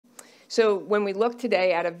So when we look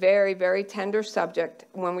today at a very, very tender subject,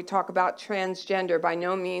 when we talk about transgender, by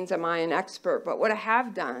no means am I an expert, but what I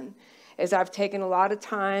have done is I've taken a lot of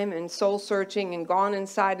time and soul searching and gone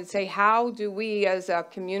inside and say, how do we as a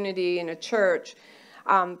community and a church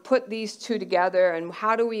put these two together, and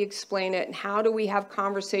how do we explain it, and how do we have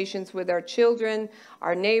conversations with our children,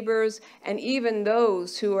 our neighbors, and even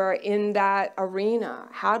those who are in that arena?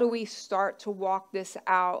 How do we start to walk this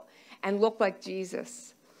out and look like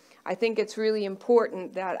Jesus? I think it's really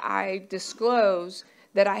important that I disclose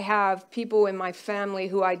that I have people in my family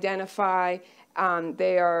who identify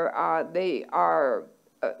they are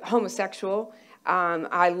homosexual.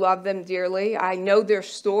 I love them dearly. I know their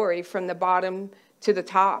story from the bottom to the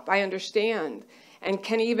top. I understand and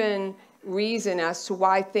can even reason as to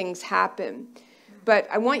why things happen. But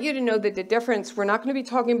I want you to know that the difference, we're not going to be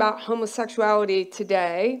talking about homosexuality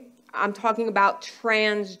today. I'm talking about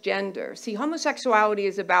transgender. See, homosexuality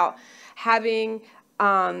is about having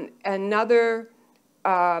another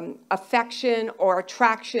affection or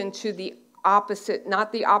attraction to the opposite,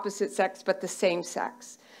 not the opposite sex, but the same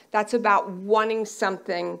sex. That's about wanting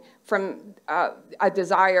something from a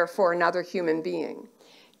desire for another human being.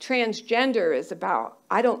 Transgender is about,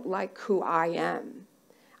 I don't like who I am.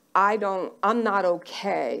 I'm not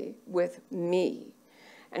okay with me.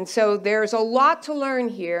 And so there's a lot to learn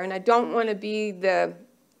here, and I don't want to be the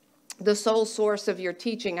sole source of your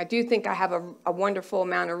teaching. I do think I have a wonderful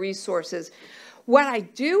amount of resources. What I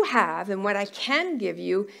do have and what I can give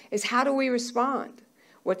you is, how do we respond?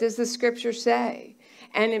 What does the scripture say?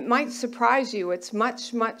 And it might surprise you. It's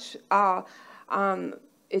much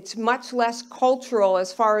less cultural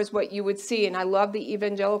as far as what you would see. And I love the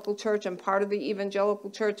evangelical church. I'm part of the evangelical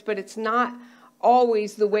church, but it's not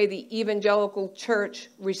always the way the evangelical church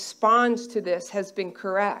responds to this has been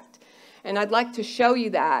correct. And I'd like to show you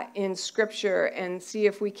that in scripture and see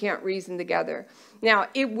if we can't reason together. Now,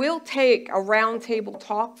 it will take a roundtable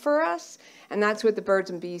talk for us, and that's what the Birds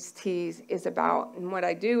and Bees Teas is about. And what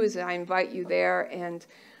I do is I invite you there, and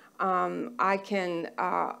I can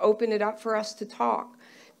open it up for us to talk.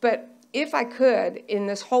 But if I could, in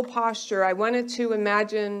this whole posture, I wanted to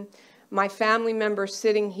imagine my family member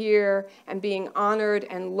sitting here and being honored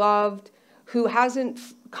and loved, who hasn't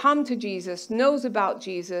come to Jesus, knows about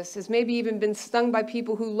Jesus, has maybe even been stung by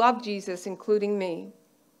people who love Jesus, including me,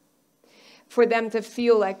 for them to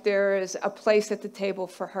feel like there is a place at the table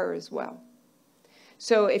for her as well.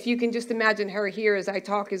 So if you can just imagine her here as I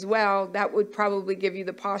talk as well, that would probably give you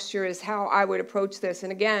the posture as how I would approach this.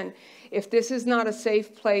 And again, if this is not a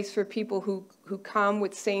safe place for people who come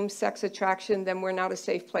with same-sex attraction, then we're not a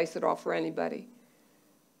safe place at all for anybody.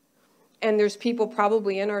 And there's people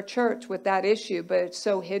probably in our church with that issue, but it's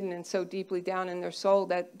so hidden and so deeply down in their soul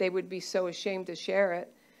that they would be so ashamed to share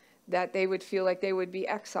it, that they would feel like they would be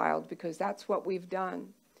exiled, because that's what we've done.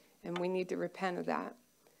 And we need to repent of that.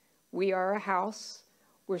 We are a house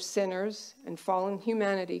where sinners and fallen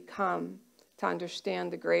humanity come to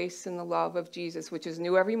understand the grace and the love of Jesus, which is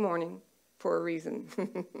new every morning for a reason.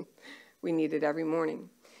 We need it every morning.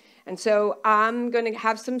 And so I'm going to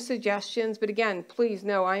have some suggestions, but again, please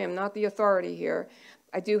know I am not the authority here.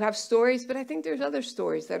 I do have stories, but I think there's other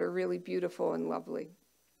stories that are really beautiful and lovely.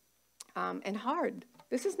 And hard.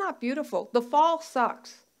 This is not beautiful. The fall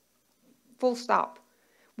sucks. Full stop.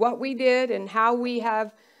 What we did and how we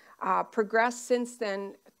have progressed since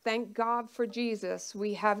then, thank God for Jesus,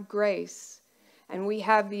 we have grace. And we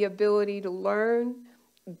have the ability to learn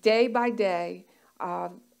day by day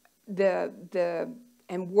and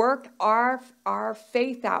work our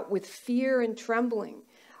faith out with fear and trembling.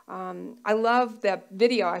 I love that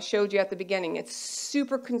video I showed you at the beginning. It's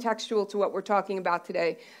super contextual to what we're talking about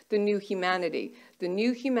today, the new humanity. The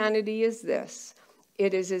new humanity is this.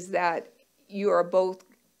 It is that you are both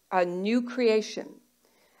a new creation.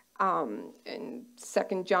 In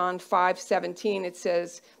 2 John 5:17, it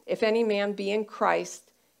says, if any man be in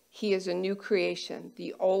Christ, he is a new creation.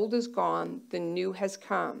 The old is gone, the new has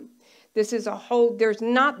come. This is there's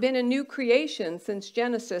not been a new creation since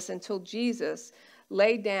Genesis until Jesus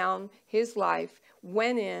laid down his life,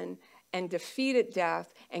 went in and defeated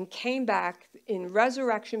death, and came back in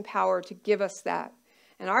resurrection power to give us that.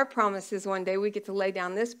 And our promise is one day we get to lay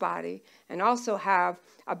down this body and also have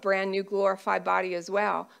a brand new glorified body as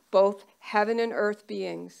well, both heaven and earth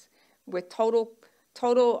beings with total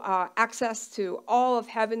access to all of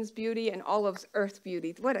heaven's beauty and all of earth's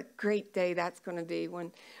beauty. What a great day that's going to be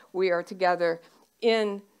when we are together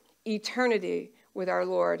in eternity with our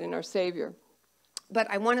Lord and our Savior. But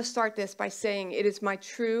I want to start this by saying it is my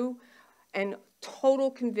true and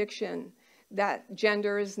total conviction that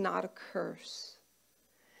gender is not a curse.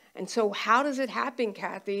 And so how does it happen,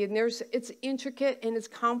 Cathy? And it's intricate and it's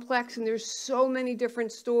complex and there's so many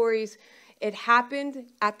different stories. It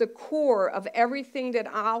happened at the core of everything that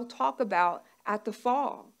I'll talk about at the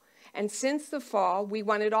fall. And since the fall, we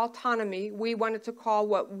wanted autonomy. We wanted to call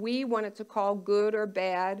what we wanted to call good or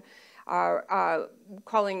bad,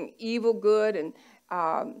 calling evil good and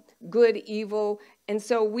good evil. And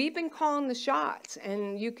so we've been calling the shots,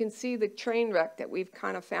 and you can see the train wreck that we've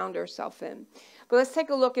kind of found ourselves in. But let's take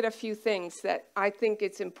a look at a few things that I think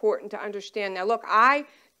it's important to understand. Now, look, I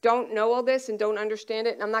don't know all this and don't understand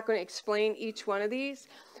it, and I'm not going to explain each one of these,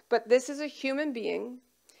 but this is a human being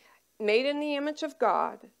made in the image of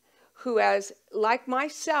God who has, like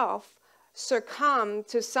myself, succumbed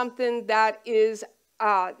to something that is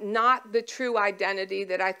not the true identity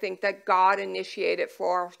that I think that God initiated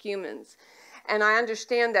for humans. And I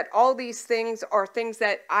understand that all these things are things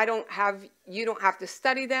that you don't have to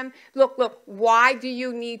study them. Look, why do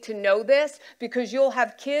you need to know this? Because you'll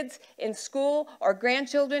have kids in school or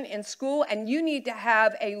grandchildren in school, and you need to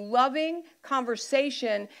have a loving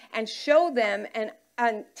conversation and show them and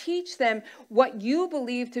teach them what you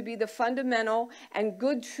believe to be the fundamental and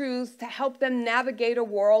good truths to help them navigate a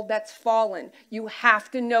world that's fallen. You have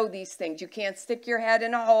to know these things. You can't stick your head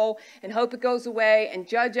in a hole and hope it goes away and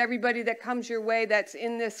judge everybody that comes your way that's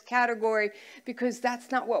in this category, because that's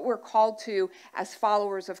not what we're called to as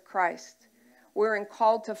followers of Christ. We're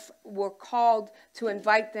called to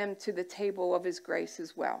invite them to the table of his grace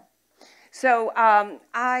as well. So all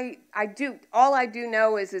I do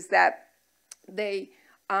know is that they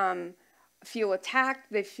feel attacked,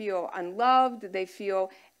 they feel unloved, they feel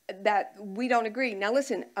that we don't agree. Now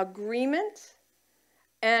listen, agreement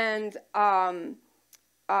and I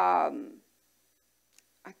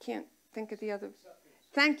can't think of the other.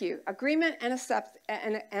 Thank you. Agreement and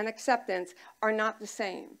acceptance are not the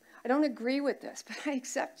same. I don't agree with this, but I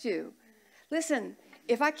accept you. Listen,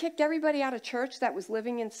 if I kicked everybody out of church that was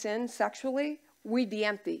living in sin sexually, we'd be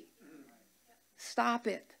empty. Stop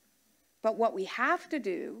it. But what we have to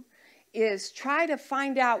do is try to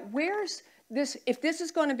find out where's this, if this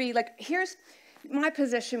is going to be like, here's my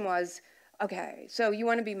position was, okay, so you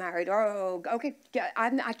want to be married. Oh, okay,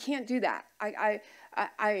 I can't do that. I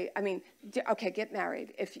mean, okay, get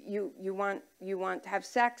married. If you want to have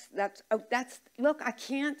sex, look, I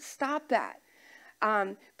can't stop that.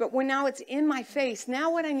 But now it's in my face.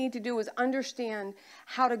 Now what I need to do is understand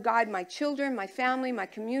how to guide my children, my family, my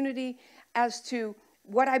community as to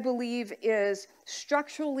what I believe is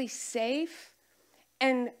structurally safe,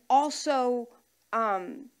 and also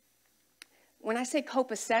when I say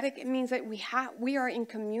copacetic, it means that we are in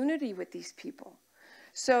community with these people.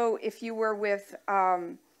 So if you were with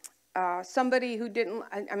somebody who didn't,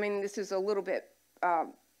 I mean, this is a little bit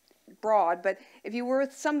broad, but if you were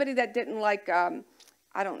with somebody that didn't like,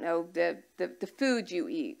 I don't know, the food you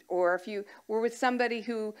eat, or if you were with somebody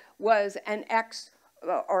who was an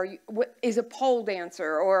or is a pole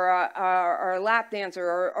dancer or a lap dancer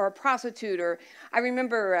or a prostitute, or I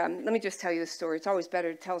remember, let me just tell you this story. It's always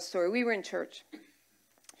better to tell a story. We were in church,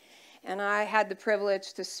 and I had the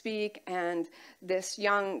privilege to speak, and this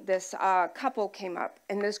couple came up,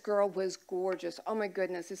 and this girl was gorgeous. Oh my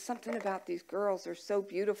goodness, there's something about these girls. They're so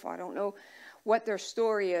beautiful. I don't know what their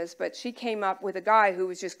story is, but she came up with a guy who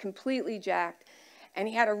was just completely jacked, and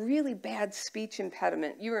he had a really bad speech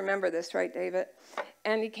impediment. You remember this, right, David?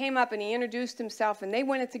 And he came up and he introduced himself, and they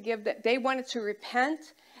wanted to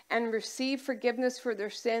repent and receive forgiveness for their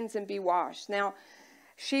sins and be washed. Now,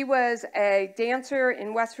 she was a dancer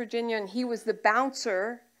in West Virginia, and he was the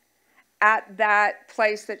bouncer at that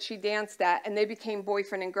place that she danced at, and they became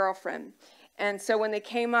boyfriend and girlfriend. And so when they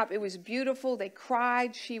came up, it was beautiful. They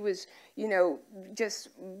cried. She was, just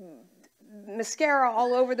mascara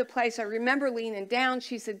all over the place. I remember leaning down.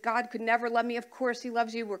 She said, God could never love me. Of course he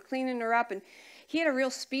loves you. We're cleaning her up. And he had a real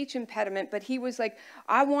speech impediment, but he was like,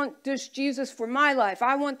 I want this Jesus for my life.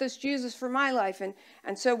 I want this Jesus for my life.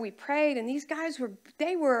 And so we prayed, and these guys were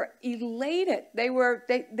elated.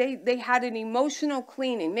 They had an emotional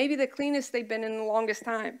cleaning, maybe the cleanest they've been in the longest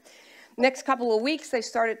time. Next couple of weeks, they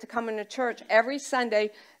started to come into church every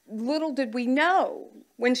Sunday. Little did we know,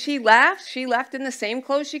 when she left in the same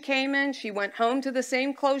clothes she came in. She went home to the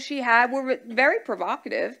same clothes she had. Were very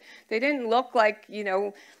provocative. They didn't look like,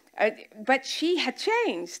 but she had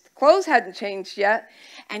changed. Clothes hadn't changed yet,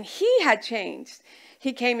 and he had changed.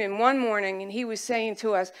 He came in one morning, and he was saying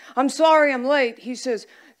to us, I'm sorry I'm late. He says,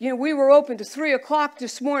 we were open to 3 o'clock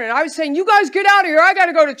this morning. I was saying, you guys get out of here. I got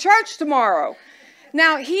to go to church tomorrow.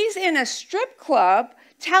 Now, he's in a strip club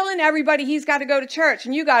telling everybody he's got to go to church.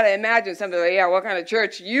 And you got to imagine somebody like, yeah, what kind of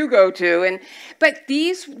church you go to? But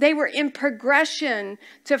they were in progression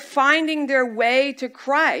to finding their way to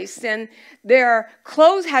Christ, and their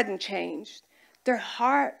clothes hadn't changed. Their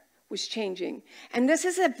heart was changing. And this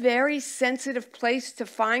is a very sensitive place to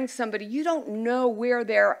find somebody. You don't know where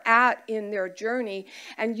they're at in their journey,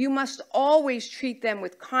 and you must always treat them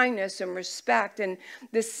with kindness and respect, and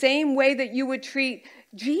the same way that you would treat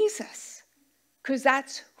Jesus, because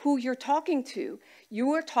that's who you're talking to.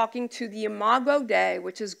 You are talking to the Imago Dei,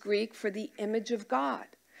 which is Greek for the image of God.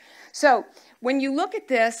 So when you look at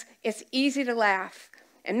this, it's easy to laugh.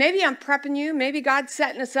 And maybe I'm prepping you. Maybe God's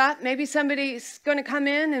setting us up. Maybe somebody's going to come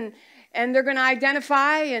in and they're going to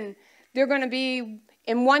identify, and they're going to be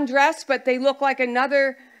in one dress, but they look like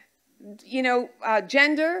another,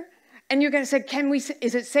 gender. And you're going to say,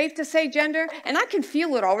 is it safe to say gender? And I can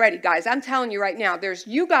feel it already, guys. I'm telling you right now, there's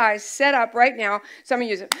you guys set up right now. Some of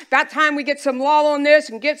you, about time we get some law on this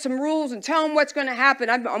and get some rules and tell them what's going to happen.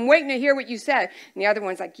 I'm waiting to hear what you said. And the other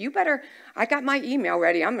one's like, you better, I got my email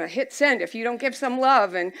ready. I'm going to hit send if you don't give some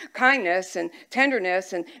love and kindness and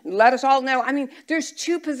tenderness and let us all know. I mean, there's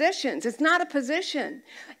two positions. It's not a position.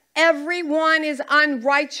 Everyone is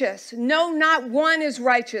unrighteous. No, not one is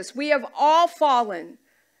righteous. We have all fallen.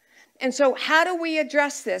 And so how do we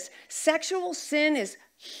address this? Sexual sin is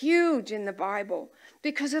huge in the Bible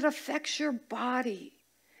because it affects your body.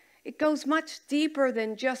 It goes much deeper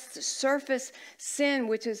than just the surface sin,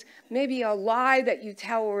 which is maybe a lie that you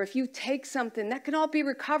tell, or if you take something, that can all be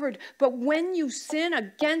recovered. But when you sin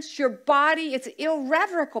against your body, it's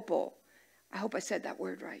irrevocable. I hope I said that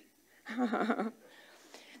word right.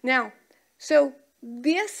 Now, so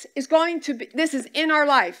this is in our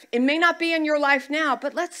life. It may not be in your life now,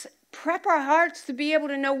 but let's prep our hearts to be able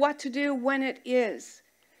to know what to do when it is.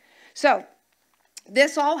 So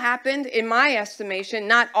this all happened, in my estimation,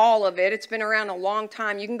 not all of it. It's been around a long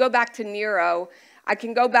time. You can go back to Nero. I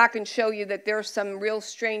can go back and show you that there's some real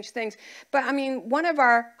strange things. But I mean, one of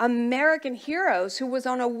our American heroes who was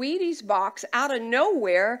on a Wheaties box out of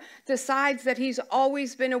nowhere decides that he's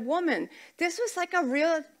always been a woman. This was like a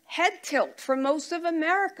real head tilt for most of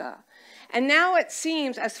America. And now it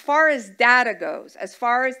seems, as far as data goes, as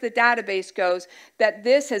far as the database goes, that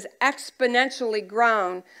this has exponentially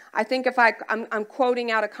grown. I think if I'm quoting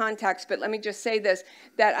out of context, but let me just say this,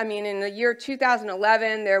 that, I mean, in the year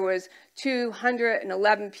 2011, there was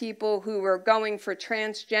 211 people who were going for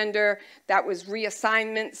transgender. That was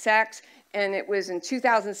reassignment sex. And it was in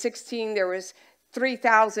 2016, there was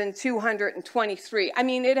 3,223. I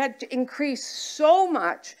mean, it had increased so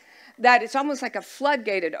much that it's almost like a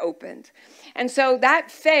floodgate had opened. And so that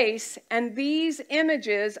face and these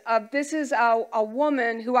images of this is a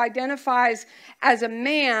woman who identifies as a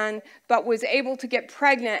man but was able to get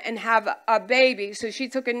pregnant and have a baby. So she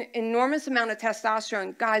took an enormous amount of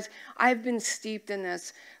testosterone. Guys, I've been steeped in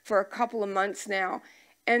this for a couple of months now.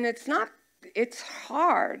 And it's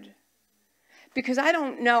hard. Because I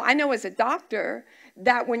know as a doctor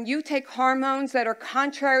that when you take hormones that are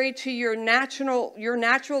contrary to your natural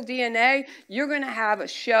DNA, you're going to have a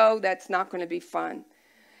show that's not going to be fun.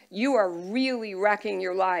 You are really wrecking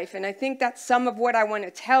your life. And I think that's some of what I want to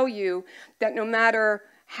tell you, that no matter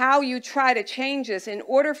how you try to change this, in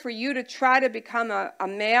order for you to try to become a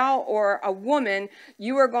male or a woman,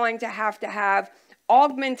 you are going to have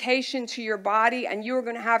augmentation to your body, and you are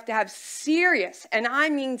going to have serious, and I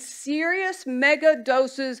mean serious, mega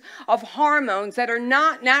doses of hormones that are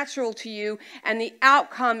not natural to you, and the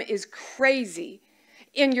outcome is crazy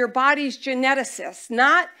in your body's geneticists,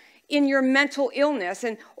 not in your mental illness,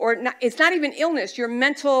 it's not even illness, your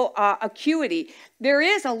mental acuity. There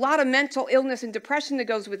is a lot of mental illness and depression that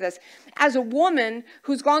goes with this. As a woman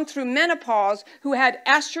who's gone through menopause, who had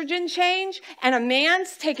estrogen change, and a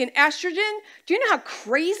man's taking estrogen, do you know how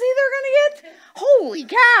crazy they're going to get? Holy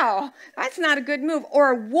cow, that's not a good move.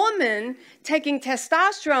 Or a woman taking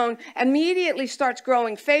testosterone immediately starts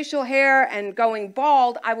growing facial hair and going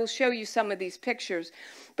bald. I will show you some of these pictures.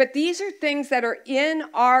 But these are things that are in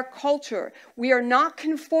our culture. We are not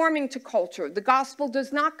conforming to culture. The gospel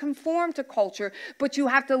does not conform to culture, but you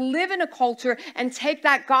have to live in a culture and take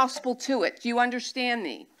that gospel to it. Do you understand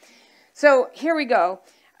me? So here we go.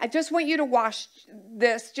 I just want you to watch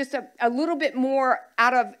this just a little bit more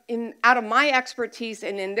out of my expertise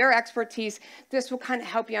and in their expertise. This will kind of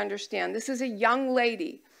help you understand. This is a young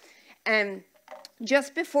lady, and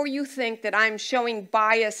just before you think that I'm showing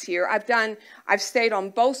bias here, I've stayed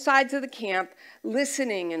on both sides of the camp,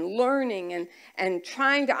 listening and learning and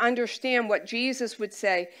trying to understand what Jesus would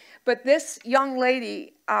say. But this young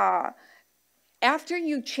lady, after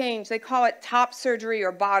you change, they call it top surgery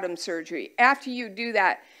or bottom surgery. After you do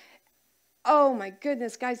that, oh my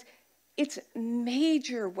goodness, guys, it's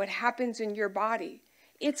major what happens in your body.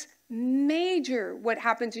 It's major what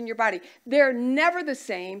happens in your body. They're never the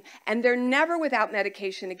same, and they're never without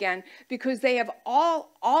medication again, because they have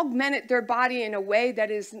all augmented their body in a way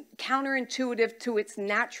that is counterintuitive to its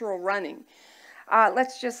natural running.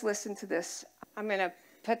 Let's just listen to this. I'm going to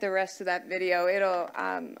put the rest of that video. It'll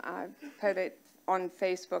put it on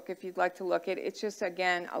Facebook if you'd like to look at it. It's just,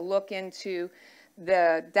 again, a look into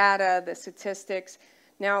the data, the statistics.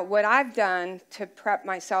 Now, what I've done to prep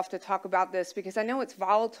myself to talk about this, because I know it's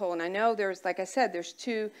volatile, and I know there's, like I said, there's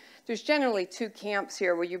generally two camps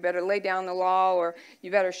here where you better lay down the law or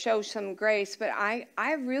you better show some grace. But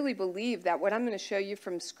I really believe that what I'm going to show you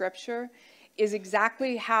from Scripture is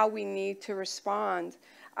exactly how we need to respond.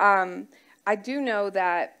 I do know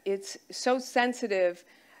that it's so sensitive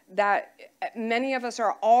that many of us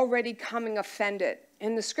are already coming offended.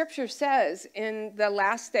 And the Scripture says in the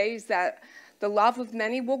last days that the love of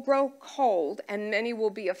many will grow cold and many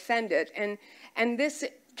will be offended. And this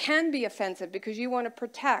can be offensive because you want to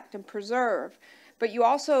protect and preserve. But you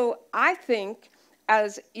also, I think,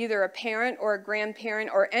 as either a parent or a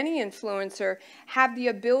grandparent or any influencer, have the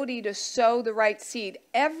ability to sow the right seed.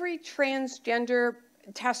 Every transgender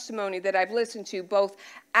testimony that I've listened to, both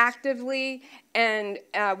actively and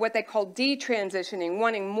what they call detransitioning,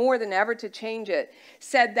 wanting more than ever to change it,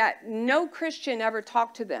 said that no Christian ever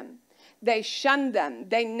talked to them. They shunned them.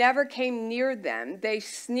 They never came near them. They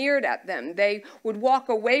sneered at them. They would walk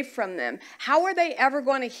away from them. How are they ever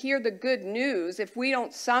going to hear the good news if we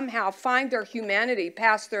don't somehow find their humanity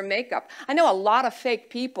past their makeup? I know a lot of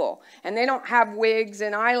fake people, and they don't have wigs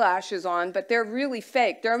and eyelashes on, but they're really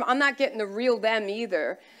fake. I'm not getting the real them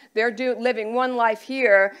either. They're living one life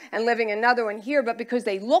here and living another one here, but because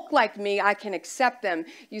they look like me, I can accept them.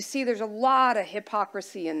 You see, there's a lot of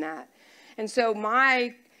hypocrisy in that. And so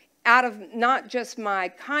out of not just my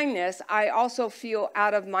kindness, I also feel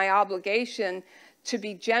out of my obligation to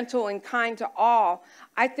be gentle and kind to all.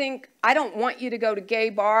 I don't want you to go to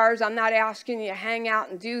gay bars. I'm not asking you to hang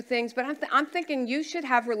out and do things, but I'm thinking you should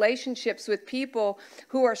have relationships with people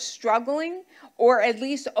who are struggling, or at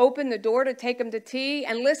least open the door to take them to tea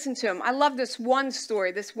and listen to them. I love this one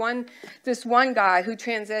story, this one guy who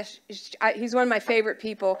transitioned. He's one of my favorite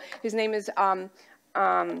people. His name is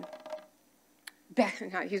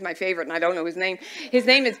he's my favorite, and I don't know his name. His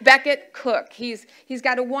name is Beckett Cook. He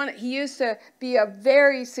used to be a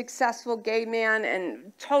very successful gay man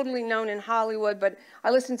and totally known in Hollywood, but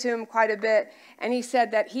I listened to him quite a bit, and he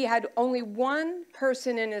said that he had only one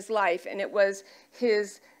person in his life, and it was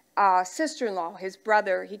his sister-in-law, his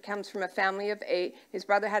brother. He comes from a family of 8. His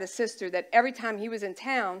brother had a sister that every time he was in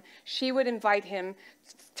town, she would invite him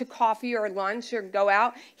to coffee or lunch or go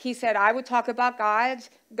out. He said, I would talk about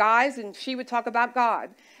guys, and she would talk about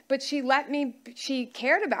God. But she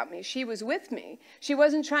cared about me. She was with me. She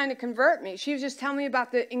wasn't trying to convert me. She was just telling me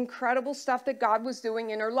about the incredible stuff that God was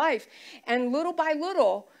doing in her life. And little by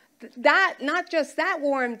little, not just that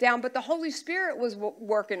wore him down, but the Holy Spirit was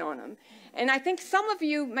working on him. And I think some of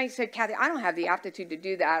you might say, Cathy, I don't have the aptitude to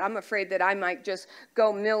do that. I'm afraid that I might just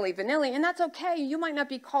go milli-vanilli. And that's okay. You might not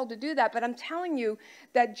be called to do that. But I'm telling you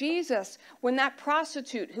that Jesus, when that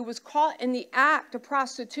prostitute who was caught in the act of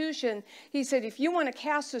prostitution, he said, if you want to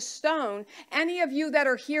cast a stone, any of you that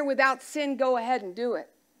are here without sin, go ahead and do it.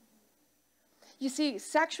 You see,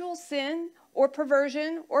 sexual sin or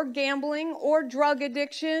perversion or gambling or drug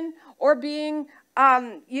addiction or being,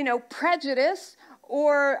 prejudiced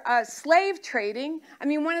or slave trading. I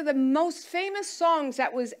mean, one of the most famous songs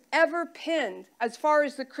that was ever penned as far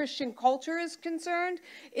as the Christian culture is concerned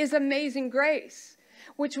is Amazing Grace,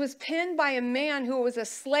 which was penned by a man who was a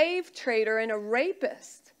slave trader and a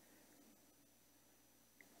rapist.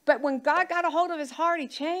 But when God got a hold of his heart, he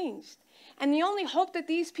changed. And the only hope that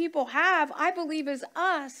these people have, I believe, is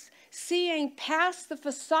us seeing past the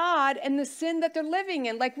facade and the sin that they're living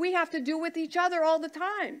in, like we have to do with each other all the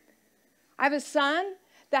time. I have a son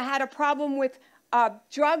that had a problem with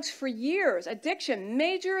drugs for years, addiction,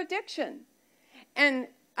 major addiction. And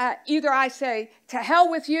either I say, to hell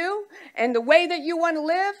with you and the way that you want to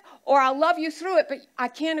live, or I'll love you through it, but I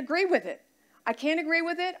can't agree with it. I can't agree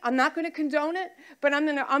with it. I'm not going to condone it, but I'm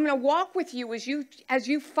going to walk with you as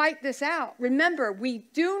you fight this out. Remember, we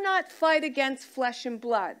do not fight against flesh and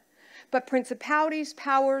blood, but principalities,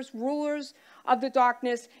 powers, rulers of the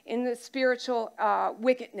darkness in the spiritual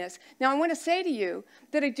wickedness. Now, I want to say to you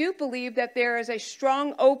that I do believe that there is a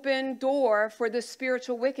strong open door for the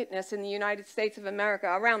spiritual wickedness in the United States of America,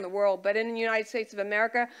 around the world, but in the United States of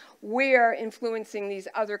America, we're influencing these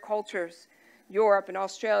other cultures. Europe and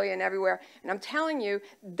Australia and everywhere. And I'm telling you,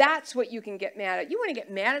 that's what you can get mad at. You want to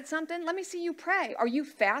get mad at something? Let me see you pray. Are you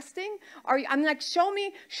fasting? I'm like, show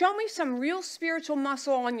me some real spiritual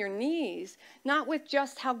muscle on your knees, not with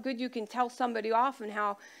just how good you can tell somebody off and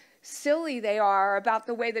how silly they are about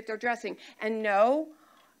the way that they're dressing. And no,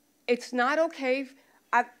 it's not okay.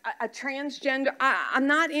 A transgender, I'm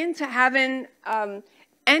not into having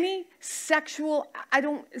any sexual,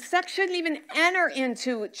 sex shouldn't even enter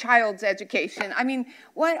into child's education. I mean,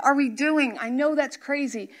 what are we doing? I know that's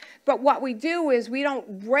crazy, but what we do is we don't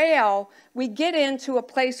rail, we get into a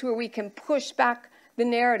place where we can push back the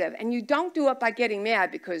narrative. And you don't do it by getting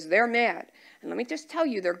mad because they're mad. And let me just tell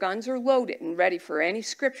you, their guns are loaded and ready for any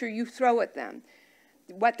scripture you throw at them.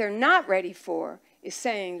 What they're not ready for is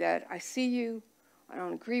saying that I see you, I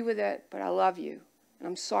don't agree with it, but I love you. And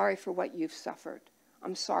I'm sorry for what you've suffered.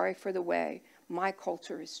 I'm sorry for the way my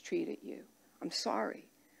culture has treated you. I'm sorry.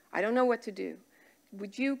 I don't know what to do.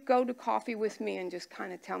 Would you go to coffee with me and just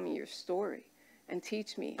kind of tell me your story and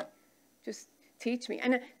teach me? Just teach me.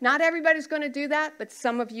 And not everybody's going to do that, but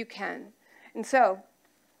some of you can. And so,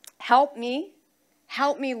 help me.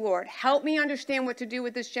 Help me, Lord. Help me understand what to do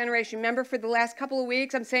with this generation. Remember, for the last couple of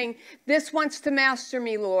weeks, I'm saying, this wants to master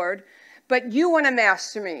me, Lord, but you want to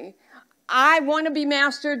master me. I want to be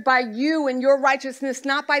mastered by you and your righteousness,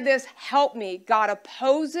 not by this. Help me. God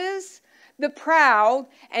opposes the proud,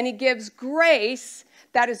 and he gives grace,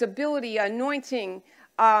 that is ability, anointing,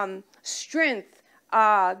 strength,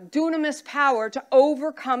 dunamis power to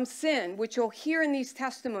overcome sin, which you'll hear in these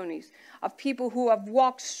testimonies of people who have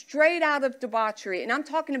walked straight out of debauchery. And I'm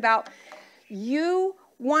talking about, you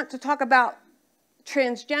want to talk about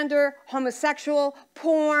transgender, homosexual,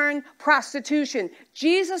 porn, prostitution.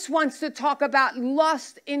 Jesus wants to talk about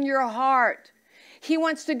lust in your heart. He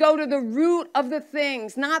wants to go to the root of the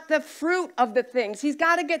things, not the fruit of the things. He's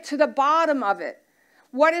got to get to the bottom of it.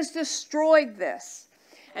 What has destroyed this?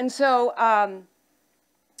 And so I'm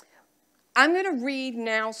going to read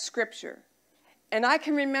now scripture. And I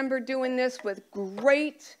can remember doing this with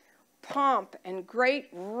great pomp and great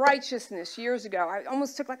righteousness years ago. I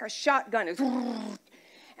almost took like a shotgun.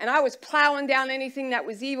 And I was plowing down anything that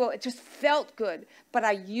was evil. It just felt good. But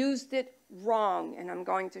I used it wrong. And I'm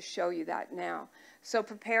going to show you that now. So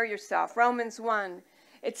prepare yourself. Romans 1.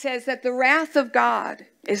 It says that the wrath of God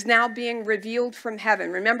is now being revealed from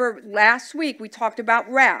heaven. Remember last week we talked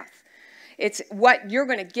about wrath. It's what you're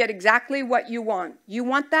going to get exactly what you want. You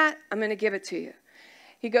want that? I'm going to give it to you.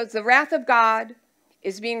 He goes, the wrath of God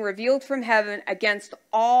is being revealed from heaven against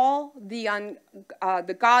all the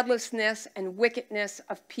godlessness and wickedness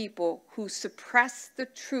of people who suppress the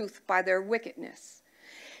truth by their wickedness.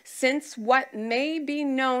 Since what may be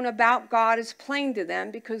known about God is plain to them,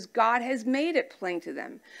 because God has made it plain to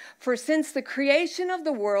them. For since the creation of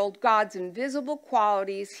the world, God's invisible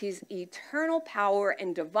qualities, his eternal power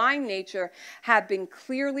and divine nature have been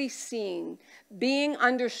clearly seen, being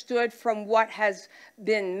understood from what has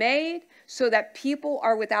been made, so that people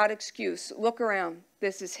are without excuse. Look around.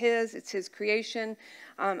 This is it's his creation.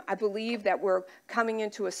 I believe that we're coming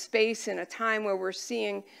into a space and a time where we're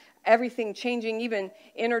seeing everything changing, even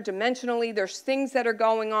interdimensionally. There's things that are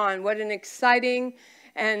going on. What an exciting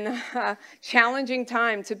and challenging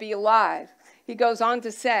time to be alive. He goes on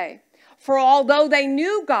to say, for although they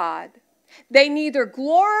knew God, they neither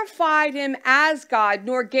glorified him as God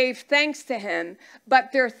nor gave thanks to him,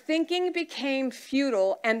 but their thinking became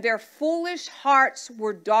futile and their foolish hearts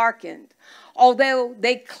were darkened. Although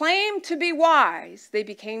they claimed to be wise, they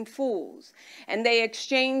became fools, and they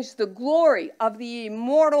exchanged the glory of the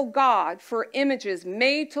immortal God for images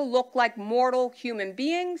made to look like mortal human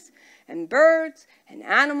beings and birds and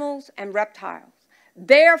animals and reptiles.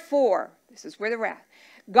 Therefore, this is where the wrath,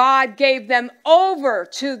 God gave them over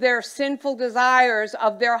to their sinful desires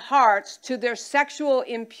of their hearts, to their sexual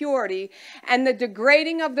impurity, and the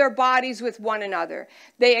degrading of their bodies with one another.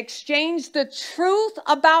 They exchanged the truth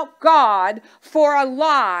about God for a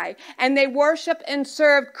lie, and they worship and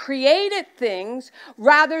serve created things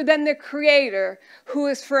rather than the Creator, who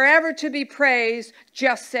is forever to be praised.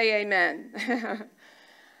 Just say amen.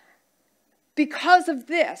 Because of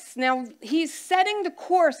this, now he's setting the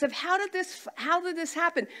course of how did this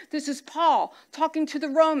happen? This is Paul talking to the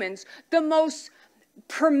Romans, the most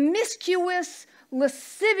promiscuous,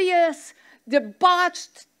 lascivious,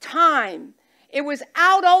 debauched time. It was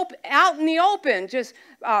out in the open, just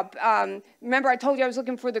Remember I told you I was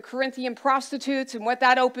looking for the Corinthian prostitutes and what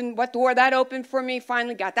door that opened for me.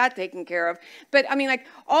 Finally got that taken care of. But I mean, like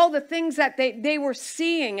all the things that they were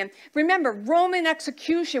seeing. And remember, Roman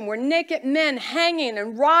execution were naked men hanging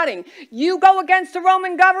and rotting. You go against the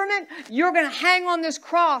Roman government, you're going to hang on this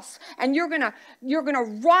cross and you're going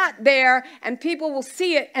to rot there, and people will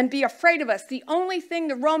see it and be afraid of us. The only thing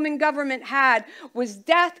the Roman government had was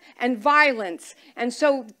death and violence. And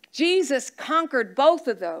so Jesus conquered both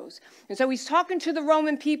of those. And so he's talking to the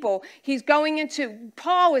Roman people.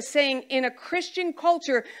 Paul is saying in a Christian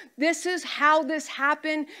culture, this is how this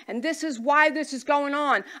happened and this is why this is going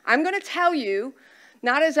on. I'm going to tell you,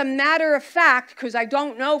 not as a matter of fact, because I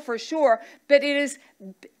don't know for sure, but it's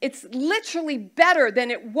literally better than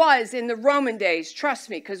it was in the Roman days. Trust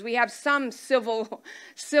me, because we have some civil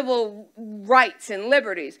rights and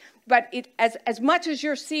liberties. But as much as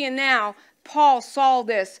you're seeing now, Paul saw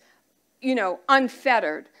this,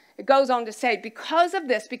 unfettered. It goes on to say, because of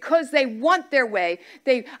this, because they want their way,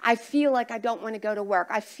 I feel like I don't want to go to work.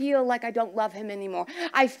 I feel like I don't love him anymore.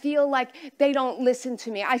 I feel like they don't listen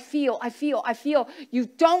to me. I feel. You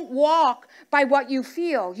don't walk by what you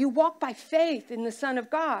feel. You walk by faith in the Son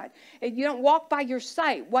of God. You don't walk by your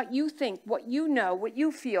sight, what you think, what you know, what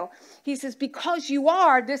you feel. He says, because you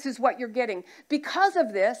are, this is what you're getting. Because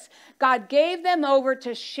of this, God gave them over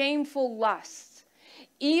to shameful lusts.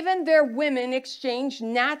 Even their women exchanged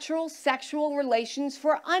natural sexual relations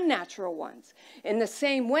for unnatural ones. In the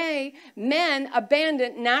same way, men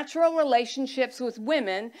abandoned natural relationships with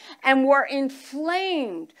women and were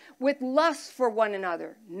inflamed with lust for one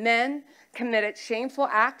another. Men committed shameful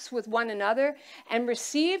acts with one another and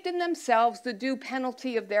received in themselves the due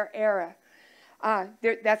penalty of their error.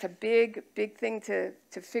 That's a big thing to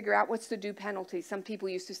figure out. What's the due penalty? Some people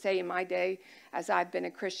used to say in my day, as I've been a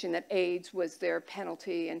Christian, that AIDS was their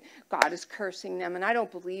penalty and God is cursing them. And I don't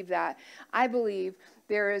believe that. I believe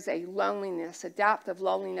there is a loneliness, a depth of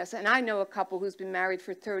loneliness. And I know a couple who's been married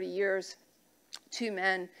for 30 years, 2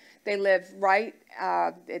 men. They live right.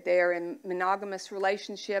 They're in monogamous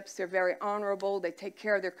relationships. They're very honorable. They take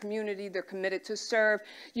care of their community. They're committed to serve.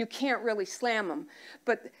 You can't really slam them.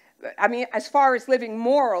 But I mean, as far as living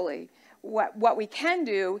morally, what we can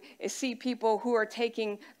do is see people who are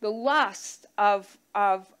taking the lust of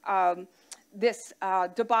this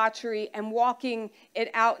debauchery and walking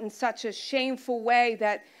it out in such a shameful way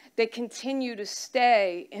that they continue to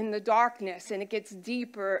stay in the darkness, and it gets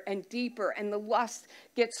deeper and deeper, and the lust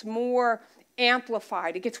gets more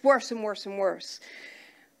amplified. It gets worse and worse and worse.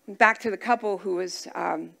 Back to the couple who has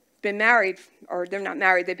been married, or they're not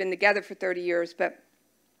married, they've been together for 30 years, but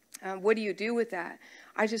what do you do with that?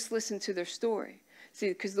 I just listened to their story. See,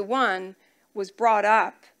 because the one was brought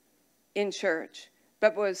up in church,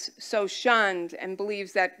 but was so shunned and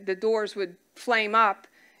believes that the doors would flame up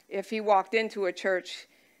if he walked into a church,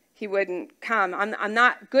 he wouldn't come. I'm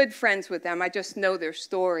not good friends with them. I just know their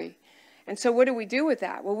story. And so what do we do with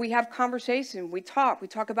that? Well, we have conversation. We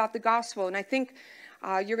talk about the gospel. And I think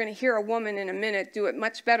you're going to hear a woman in a minute do it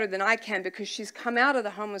much better than I can, because she's come out of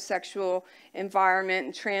the homosexual environment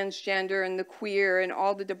and transgender and the queer and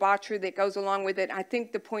all the debauchery that goes along with it. I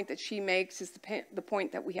think the point that she makes is the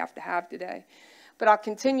point that we have to have today. But I'll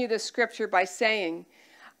continue this scripture by saying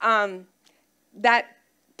that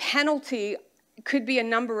penalty could be a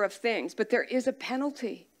number of things, but there is a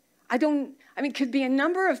penalty. It could be a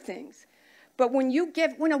number of things. But when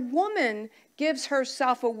a woman gives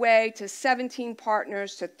herself away to 17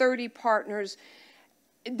 partners, to 30 partners,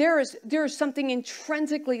 there is something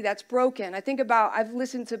intrinsically that's broken. I've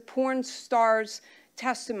listened to porn stars'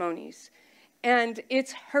 testimonies, and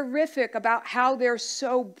it's horrific about how they're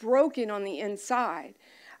so broken on the inside.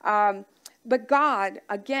 But God,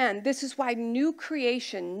 again, this is why new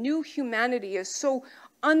creation, new humanity is so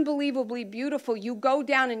unbelievably beautiful. You go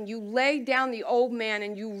down and you lay down the old man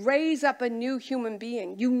and you raise up a new human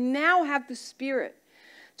being. You now have the Spirit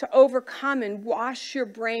to overcome and wash your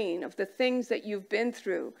brain of the things that you've been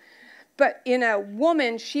through. But in a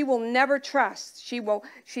woman, she will never trust. She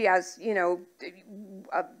has,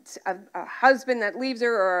 a husband that leaves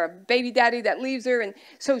her, or a baby daddy that leaves her. And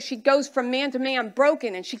so she goes from man to man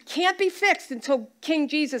broken, and she can't be fixed until King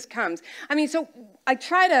Jesus comes. So I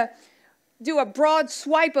try to do a broad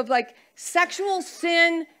swipe of sexual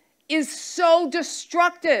sin is so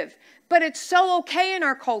destructive, but it's so okay in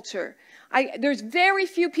our culture. There's very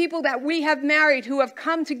few people that we have married who have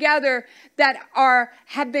come together that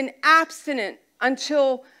have been abstinent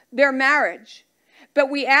until their marriage. But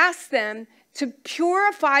we ask them to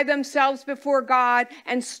purify themselves before God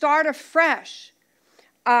and start afresh.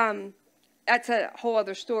 That's a whole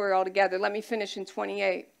other story altogether. Let me finish in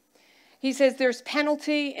 28. He says there's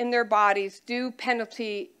penalty in their bodies, due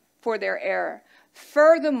penalty for their error.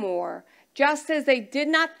 Furthermore, just as they did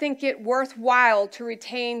not think it worthwhile to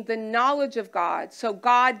retain the knowledge of God, so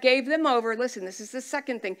God gave them over. Listen, this is the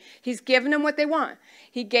second thing. He's given them what they want.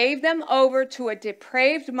 He gave them over to a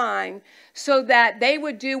depraved mind so that they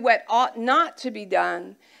would do what ought not to be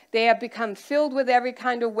done. They have become filled with every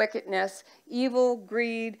kind of wickedness, evil,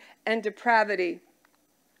 greed, and depravity.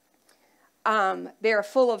 They are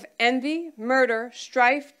full of envy, murder,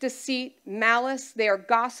 strife, deceit, malice. They are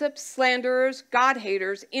gossips, slanderers,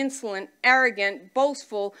 God-haters, insolent, arrogant,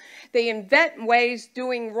 boastful. They invent ways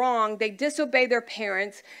doing wrong. They disobey their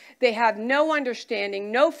parents. They have no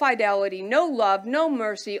understanding, no fidelity, no love, no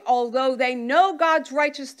mercy. Although they know God's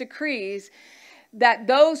righteous decrees that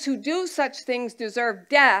those who do such things deserve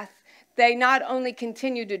death, they not only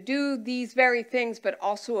continue to do these very things, but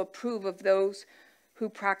also approve of those who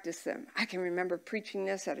practice them. I can remember preaching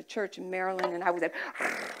this at a church in Maryland, and I was like,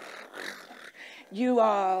 you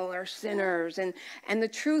all are sinners. And the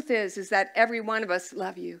truth is that every one of us,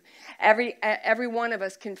 love you, every one of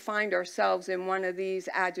us can find ourselves in one of these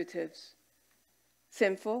adjectives.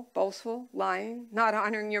 Sinful, boastful, lying, not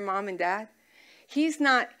honoring your mom and dad. He's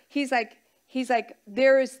like,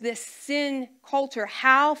 there is this sin culture.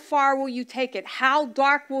 How far will you take it? How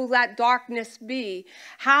dark will that darkness be?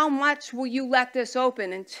 How much will you let this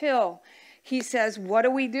open until he says, what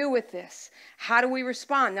do we do with this? How do we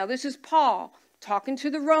respond? Now, this is Paul talking to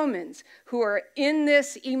the Romans who are in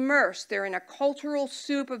this immersed. They're in a cultural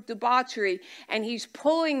soup of debauchery, and he's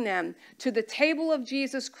pulling them to the table of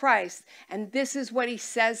Jesus Christ. And this is what he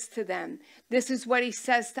says to them. This is what he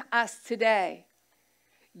says to us today.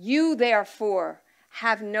 You, therefore,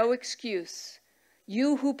 have no excuse.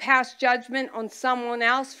 You who pass judgment on someone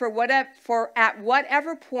else for at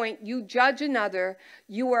whatever point you judge another,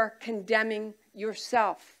 you are condemning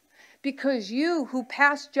yourself. Because you who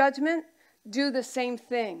pass judgment do the same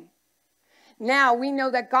thing. Now we know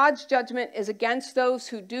that God's judgment is against those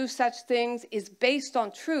who do such things is based on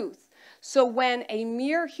truth. So when a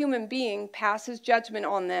mere human being passes judgment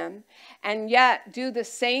on them and yet do the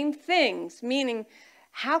same things, meaning,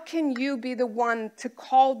 how can you be the one to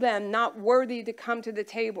call them not worthy to come to the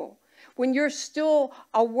table when you're still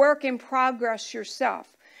a work in progress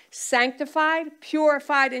yourself? Sanctified,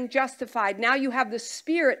 purified, and justified. Now you have the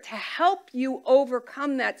Spirit to help you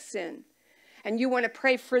overcome that sin. And you want to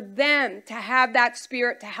pray for them to have that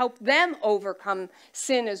Spirit to help them overcome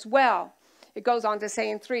sin as well. It goes on to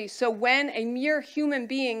say in 3, so when a mere human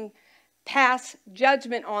being pass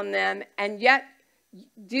judgment on them and yet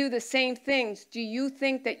do the same things, do you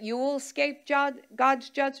think that you will escape God's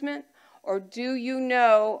judgment? Or do you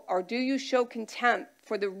know, or do you show contempt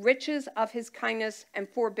for the riches of his kindness and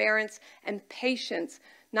forbearance and patience,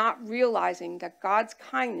 not realizing that God's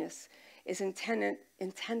kindness is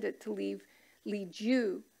intended to lead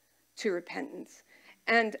you to repentance?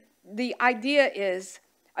 And the idea is,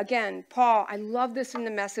 again, Paul, I love this in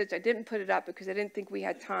the Message. I didn't put it up because I didn't think we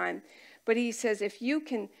had time. But he says, if you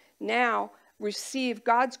can now receive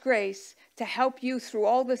God's grace to help you through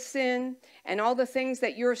all the sin and all the things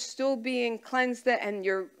that you're still being cleansed and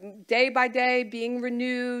you're day by day being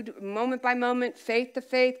renewed, moment by moment, faith to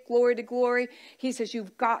faith, glory to glory. He says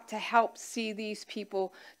you've got to help see these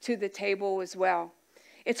people to the table as well.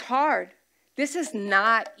 It's hard. This is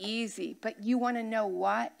not easy, but you want to know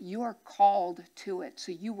what? You are called to it.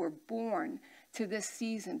 So you were born to this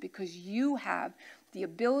season because you have the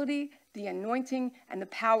ability, the anointing, and the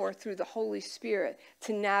power through the Holy Spirit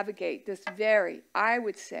to navigate this very, I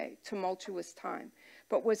would say, tumultuous time.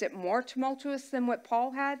 But was it more tumultuous than what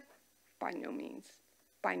Paul had? By no means.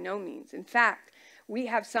 By no means. In fact, we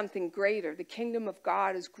have something greater. The kingdom of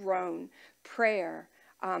God has grown. Prayer,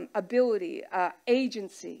 ability,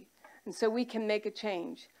 agency. And so we can make a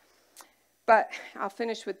change. But I'll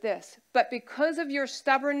finish with this. But because of your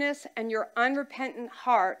stubbornness and your unrepentant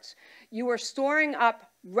hearts, you are storing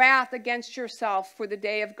up wrath against yourself for the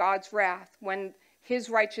day of God's wrath, when his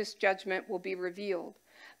righteous judgment will be revealed.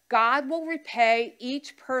 God will repay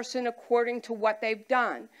each person according to what they've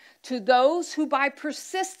done. To those who by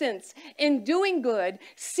persistence in doing good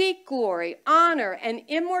seek glory, honor, and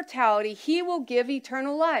immortality, he will give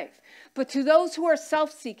eternal life. But to those who are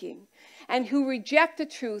self-seeking and who reject the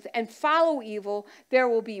truth and follow evil, there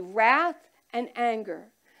will be wrath and anger.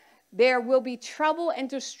 There will be trouble and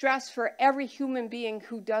distress for every human being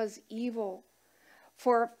who does evil.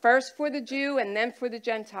 First for the Jew and then for the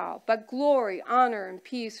Gentile. But glory, honor, and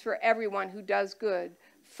peace for everyone who does good.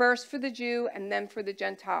 First for the Jew and then for the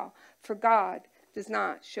Gentile. For God does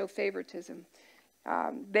not show favoritism.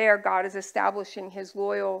 There God is establishing his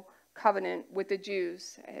loyal covenant with the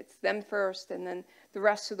Jews. It's them first and then the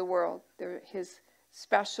rest of the world. They're his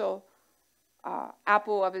special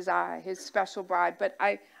apple of his eye, his special bride. But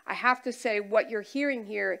I have to say, what you're hearing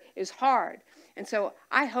here is hard. And so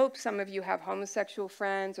I hope some of you have homosexual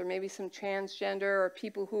friends or maybe some transgender or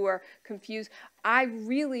people who are confused. I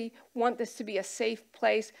really want this to be a safe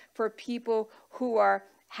place for people who are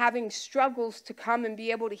having struggles to come and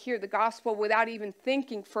be able to hear the gospel without even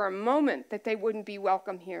thinking for a moment that they wouldn't be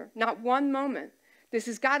welcome here. Not one moment. This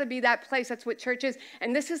has got to be that place. That's what church is.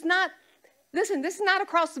 And this is not, listen, this is not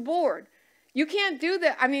across the board. You can't do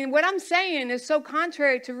that. I mean, what I'm saying is so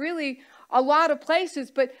contrary to really a lot of places,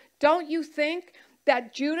 but don't you think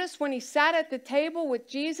that Judas, when he sat at the table with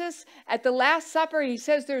Jesus at the Last Supper, he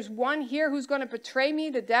says, there's one here who's going to betray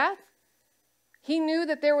me to death? He knew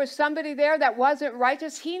that there was somebody there that wasn't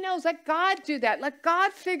righteous. He knows. Let God do that. Let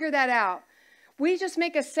God figure that out. We just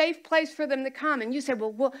make a safe place for them to come. And you say,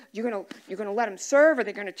 well, you're going to let them serve? Are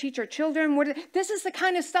they going to teach our children? This is the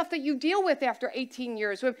kind of stuff that you deal with after 18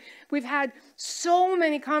 years. We've had so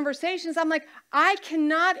many conversations. I'm like, I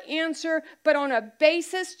cannot answer, but on a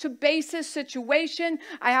basis-to-basis situation.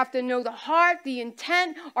 I have to know the heart, the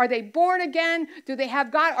intent. Are they born again? Do they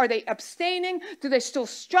have God? Are they abstaining? Do they still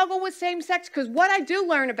struggle with same-sex? Because what I do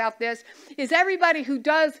learn about this is everybody who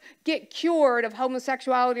does get cured of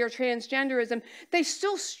homosexuality or transgenderism, they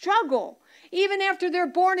still struggle even after they're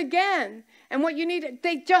born again. And what you need,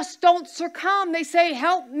 they just don't succumb. They say,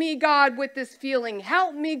 help me, God, with this feeling.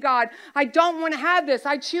 Help me, God. I don't want to have this.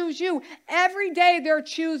 I choose you. Every day they're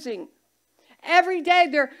choosing. Every day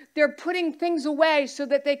they're putting things away so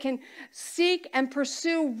that they can seek and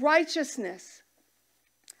pursue righteousness.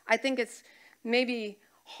 I think it's maybe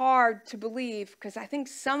hard to believe because I think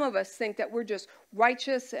some of us think that we're just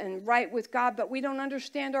righteous and right with God, but we don't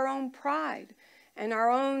understand our own pride and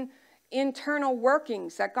our own internal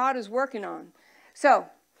workings that God is working on. So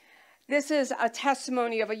this is a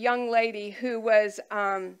testimony of a young lady who was,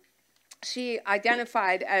 she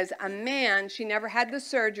identified as a man. She never had the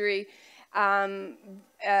surgery and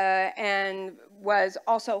was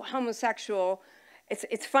also homosexual.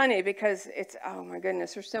 It's funny because it's, oh my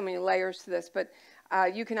goodness, there's so many layers to this, but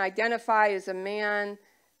you can identify as a man,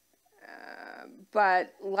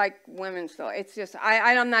 but like women still. It's just,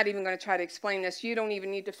 I'm not even going to try to explain this. You don't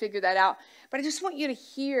even need to figure that out. But I just want you to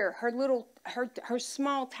hear her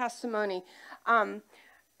small testimony.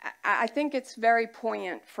 I think it's very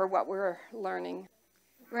poignant for what we're learning.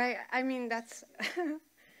 Right? I mean, that's...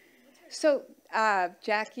 So,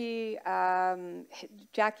 Jackie Perry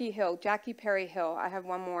Hill, I have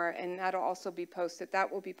one more, and that'll also be posted.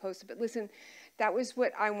 That will be posted. But listen, that was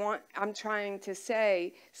what I'm trying to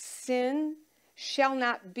say. Sin shall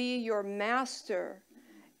not be your master.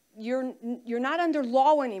 You're not under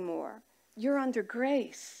law anymore. You're under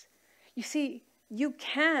grace. You see, you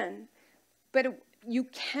can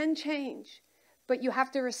change, but you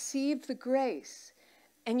have to receive the grace.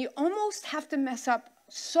 And you almost have to mess up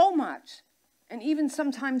so much, and even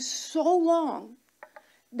sometimes so long,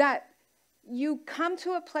 that you come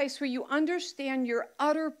to a place where you understand your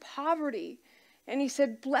utter poverty. And he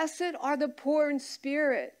said, blessed are the poor in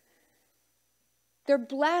spirit. They're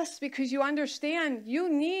blessed because you understand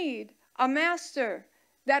you need a master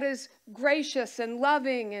that is gracious and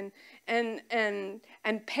loving and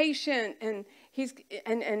patient, and he's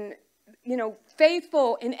and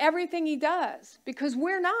faithful in everything he does, because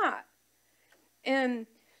we're not. And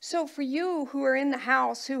so for you who are in the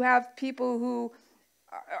house, who have people who,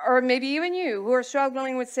 or maybe even you, who are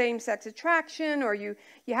struggling with same-sex attraction, or you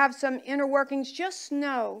have some inner workings, just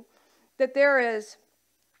know that there is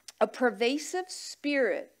a pervasive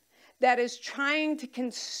spirit that is trying to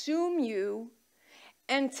consume you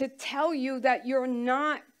and to tell you that you're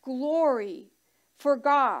not glory for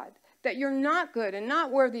God, that you're not good and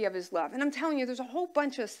not worthy of his love. And I'm telling you, there's a whole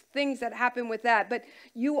bunch of things that happen with that, but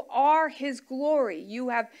you are his glory.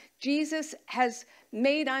 Jesus has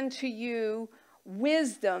made unto you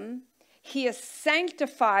wisdom. He has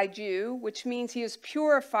sanctified you, which means he has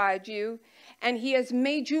purified you, and he has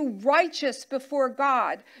made you righteous before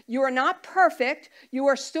God. You are not perfect. You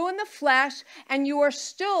are still in the flesh, and you are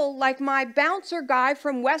still like my bouncer guy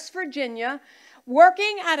from West Virginia,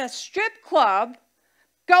 working at a strip club,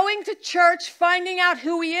 going to church, finding out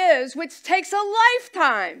who he is, which takes a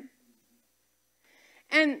lifetime.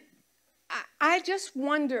 And I just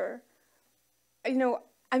wonder,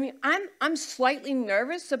 I'm slightly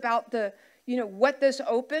nervous about what this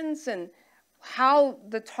opens and how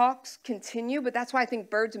the talks continue, but that's why I think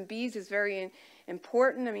birds and bees is very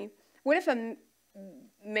important. I mean, what if a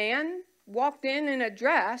man walked in a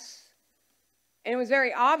dress and it was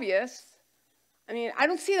very obvious, I mean, I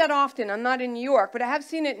don't see that often. I'm not in New York, but I have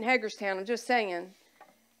seen it in Hagerstown. I'm just saying.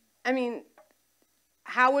 I mean,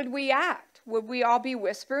 how would we act? Would we all be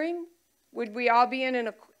whispering? Would we all be in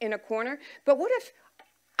a corner? But what if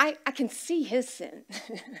I can see his sin?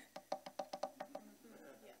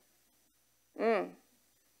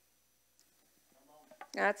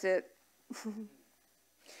 That's it.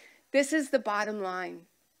 This is the bottom line.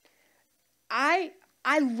 I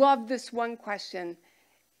love this one question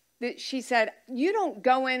that she said, you don't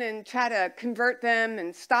go in and try to convert them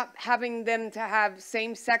and stop having them to have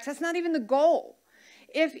same sex. That's not even the goal.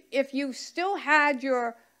 If you still had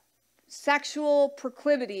your sexual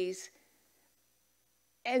proclivities,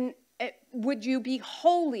 and would you be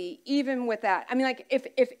holy even with that? I mean, like,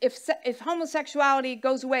 if homosexuality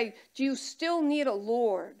goes away, do you still need a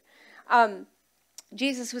Lord?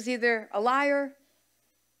 Jesus was either a liar,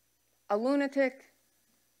 a lunatic,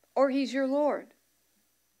 or he's your Lord.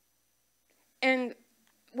 And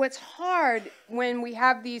what's hard when we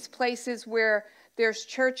have these places where there's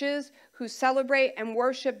churches who celebrate and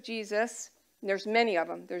worship Jesus, and there's many of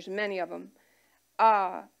them,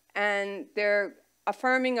 and they're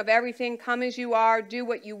affirming of everything, come as you are, do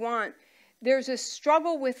what you want. There's a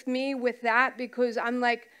struggle with me with that, because I'm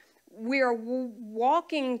like, we're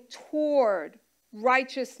walking toward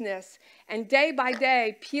righteousness and day by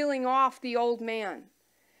day peeling off the old man.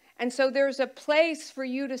 And so there's a place for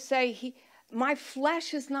you to say, my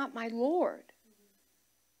flesh is not my Lord.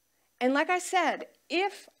 And like I said,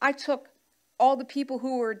 if I took all the people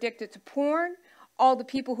who were addicted to porn, all the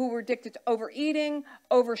people who were addicted to overeating,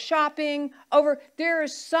 over shopping, there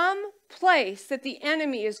is some place that the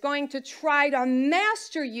enemy is going to try to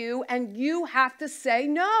master you, and you have to say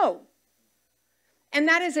no. And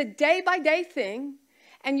that is a day-by-day thing,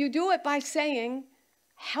 and you do it by saying,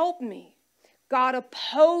 help me. God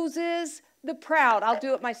opposes the proud. I'll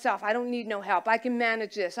do it myself. I don't need no help. I can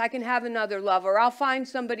manage this. I can have another lover. I'll find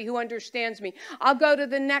somebody who understands me. I'll go to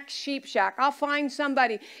the next sheep shack. I'll find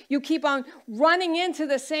somebody. You keep on running into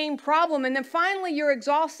the same problem, and then finally you're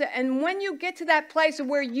exhausted. And when you get to that place of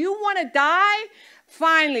where you want to die,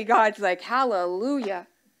 finally God's like, hallelujah.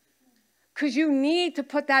 Because you need to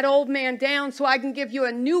put that old man down so I can give you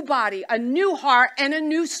a new body, a new heart, and a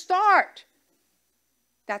new start.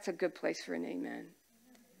 That's a good place for an amen.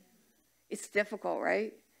 It's difficult,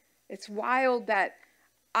 right? It's wild that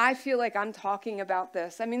I feel like I'm talking about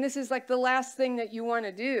this. I mean, this is like the last thing that you want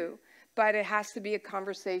to do, but it has to be a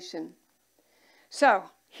conversation. So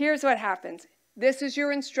here's what happens. This is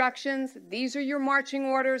your instructions. These are your marching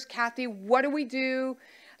orders. Cathy, what do we do?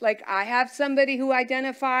 Like, I have somebody who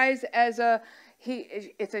identifies as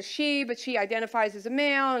it's a she, but she identifies as a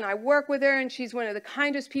male, and I work with her, and she's one of the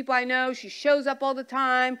kindest people I know. She shows up all the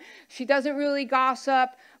time. She doesn't really gossip,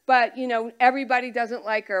 but, you know, everybody doesn't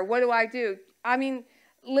like her. What do I do? I mean,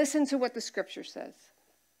 listen to what the scripture says.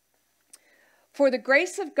 For the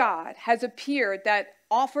grace of God has appeared that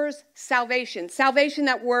offers salvation. Salvation,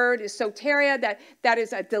 that word is soteria, that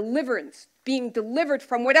is a deliverance, being delivered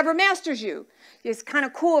from whatever masters you. It's kind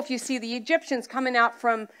of cool if you see the Egyptians coming out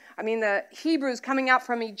from, the Hebrews coming out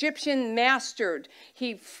from Egyptian mastered.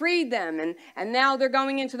 He freed them, and now they're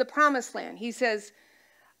going into the promised land. He says,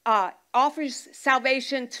 offers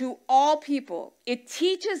salvation to all people. It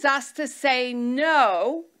teaches us to say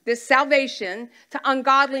no, this salvation, to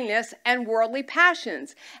ungodliness and worldly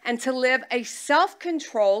passions, and to live a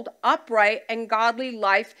self-controlled, upright, and godly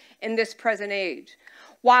life in this present age,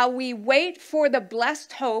 while we wait for the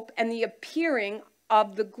blessed hope and the appearing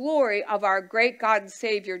of the glory of our great God and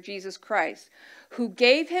Savior, Jesus Christ, who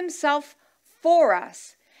gave himself for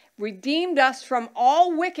us, redeemed us from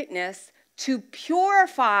all wickedness, to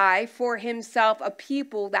purify for himself a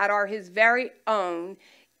people that are his very own,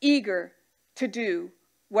 eager to do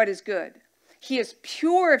what is good. He is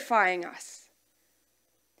purifying us.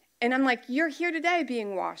 And I'm like, you're here today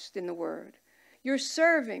being washed in the word. You're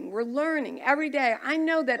serving. We're learning every day. I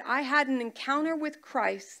know that I had an encounter with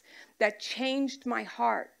Christ that changed my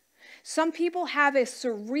heart. Some people have a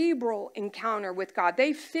cerebral encounter with God.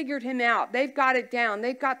 They've figured him out. They've got it down.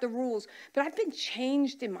 They've got the rules. But I've been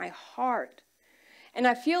changed in my heart. And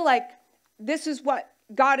I feel like this is what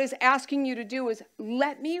God is asking you to do, is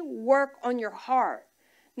let me work on your heart.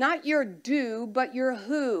 Not your do, but your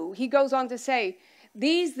who. He goes on to say,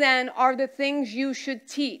 these then are the things you should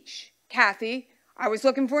teach. Cathy, I was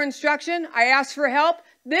looking for instruction. I asked for help.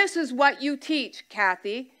 This is what you teach,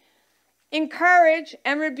 Cathy. Encourage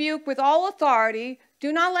and rebuke with all authority.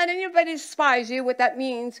 Do not let anybody despise you. What that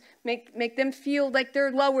means, make them feel like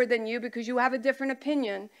they're lower than you because you have a different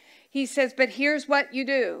opinion. He says, but here's what you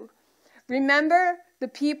do. Remember the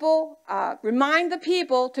people, remind the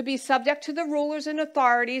people to be subject to the rulers and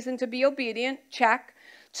authorities and to be obedient, check.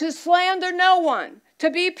 To slander no one, to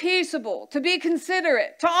be peaceable, to be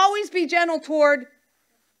considerate, to always be gentle toward.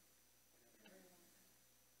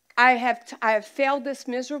 I have failed this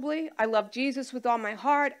miserably. I love Jesus with all my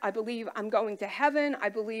heart. I believe I'm going to heaven. I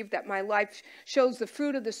believe that my life shows the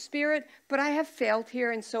fruit of the Spirit, but I have failed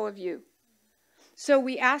here, and so have you. So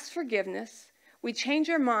we ask forgiveness. We change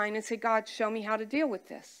our mind and say, God, show me how to deal with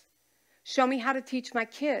this. Show me how to teach my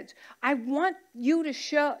kids. I want you to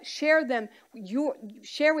share with them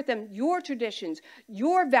your traditions,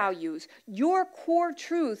 your values, your core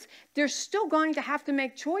truths. They're still going to have to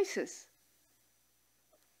make choices.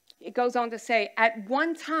 It goes on to say, at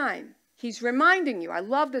one time, he's reminding you. I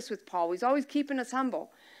love this with Paul. He's always keeping us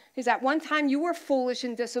humble. He's at one time you were foolish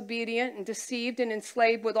and disobedient and deceived and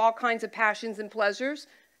enslaved with all kinds of passions and pleasures.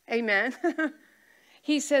 Amen.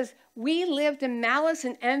 He says, we lived in malice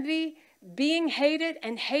and envy, being hated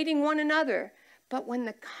and hating one another. But when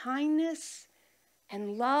the kindness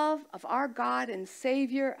and love of our God and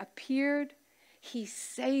Savior appeared, he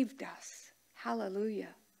saved us. Hallelujah.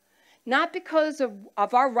 Not because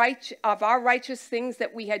of our righteous things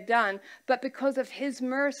that we had done, but because of his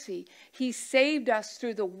mercy. He saved us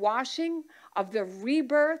through the washing of the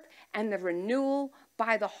rebirth and the renewal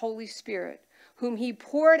by the Holy Spirit, whom he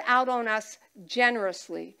poured out on us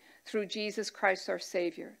generously through Jesus Christ our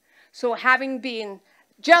Savior. So having been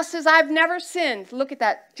just as I've never sinned, look at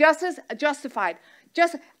that, just as justified,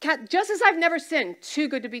 just as I've never sinned, too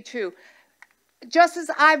good to be true, just as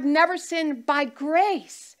I've never sinned by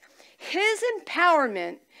grace. His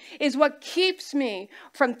empowerment is what keeps me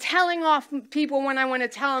from telling off people when I want to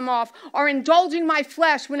tell them off, or indulging my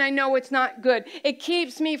flesh when I know it's not good. It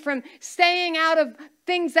keeps me from staying out of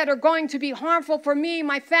things that are going to be harmful for me,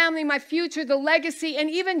 my family, my future, the legacy, and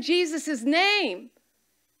even Jesus' name.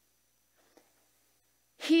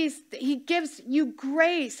 He gives you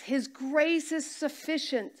grace. His grace is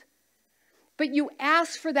sufficient. But you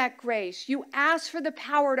ask for that grace. You ask for the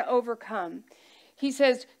power to overcome. He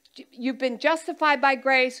says, you've been justified by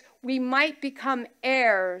grace. We might become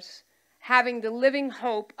heirs, having the living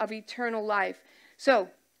hope of eternal life. So,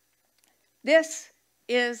 this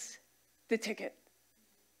is the ticket.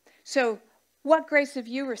 So, what grace have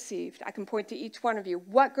you received? I can point to each one of you.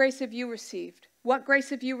 What grace have you received? What grace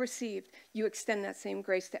have you received? You extend that same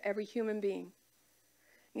grace to every human being.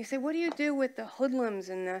 And you say, what do you do with the hoodlums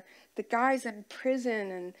and the guys in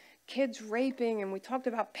prison and kids raping? And we talked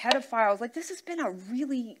about pedophiles. Like, this has been a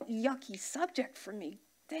really yucky subject for me.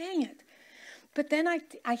 Dang it. But then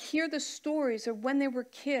I hear the stories of when they were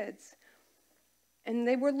kids and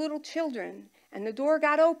they were little children, and the door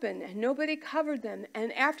got open and nobody covered them.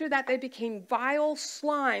 And after that, they became vile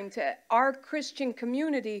slime to our Christian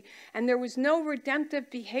community, and there was no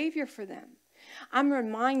redemptive behavior for them. I'm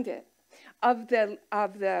reminded of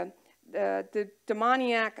the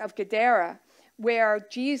demoniac of Gadara, where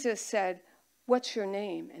Jesus said, what's your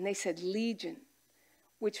name? And they said, Legion,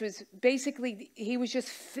 which was basically, he was just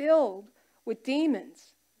filled with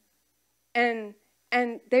demons. And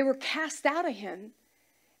they were cast out of him.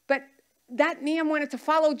 But that man wanted to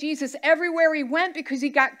follow Jesus everywhere he went because he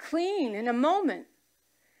got clean in a moment.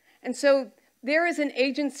 And so there is an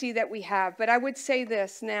agency that we have. But I would say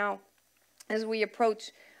this now, as we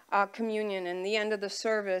approach communion and the end of the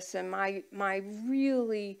service, and my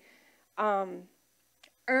really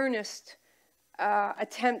earnest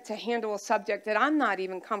attempt to handle a subject that I'm not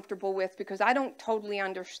even comfortable with because I don't totally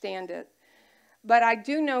understand it. But I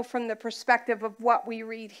do know from the perspective of what we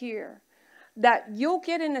read here that you'll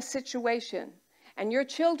get in a situation, and your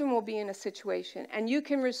children will be in a situation, and you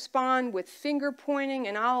can respond with finger pointing,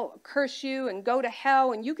 and I'll curse you and go to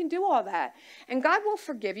hell, and you can do all that. And God will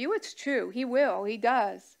forgive you. It's true. He will. He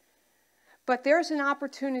does. But there's an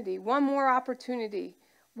opportunity, one more opportunity,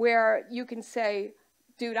 where you can say,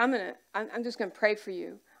 dude, I'm just going to pray for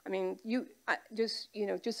you. I mean, you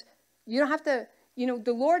don't have to,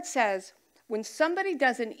 the Lord says, when somebody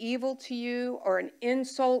does an evil to you or an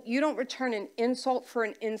insult, you don't return an insult for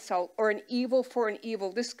an insult or an evil for an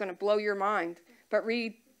evil. This is going to blow your mind. But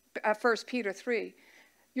read 1 Peter 3.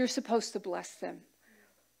 You're supposed to bless them.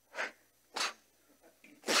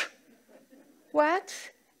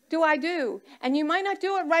 What do I do? And you might not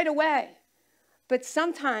do it right away. But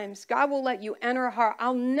sometimes God will let you enter a heart.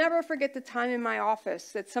 I'll never forget the time in my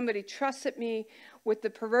office that somebody trusted me with the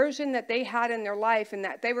perversion that they had in their life and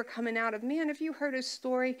that they were coming out of. Man, if you heard his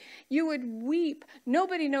story, you would weep.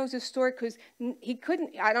 Nobody knows his story because he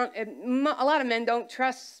couldn't. A lot of men don't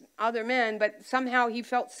trust other men, but somehow he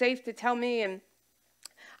felt safe to tell me. And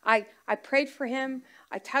I prayed for him.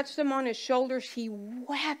 I touched him on his shoulders. He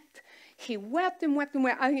wept. He wept and wept and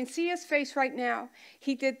wept. I can see his face right now.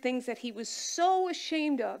 He did things that he was so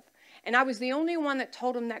ashamed of. And I was the only one that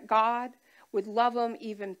told him that God would love him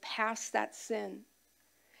even past that sin.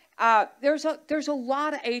 There's a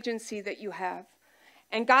lot of agency that you have.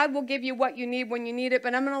 And God will give you what you need when you need it.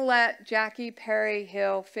 But I'm going to let Jackie Perry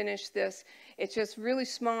Hill finish this. It's just really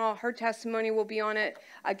small. Her testimony will be on it.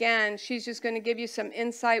 Again, she's just going to give you some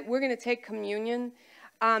insight. We're going to take communion.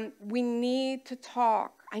 We need to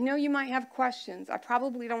talk. I know you might have questions. I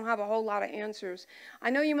probably don't have a whole lot of answers. I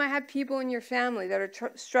know you might have people in your family that are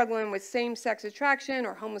struggling with same-sex attraction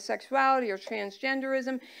or homosexuality or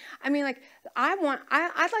transgenderism. I mean, like, I'd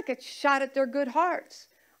like a shot at their good hearts.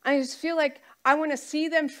 I just feel like I want to see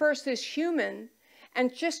them first as human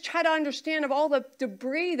and just try to understand of all the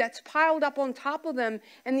debris that's piled up on top of them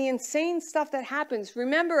and the insane stuff that happens.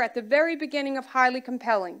 Remember, at the very beginning of Highly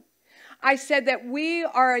Compelling, I said that we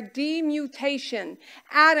are a demutation.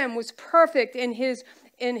 Adam was perfect in his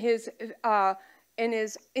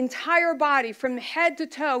entire body from head to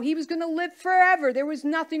toe. He was going to live forever. There was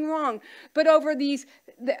nothing wrong. But over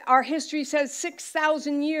our history says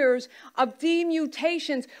 6,000 years of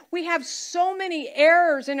demutations. We have so many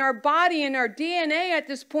errors in our body and our DNA at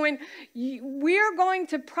this point. We're going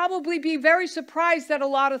to probably be very surprised at a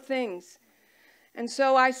lot of things. And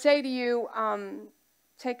so I say to you,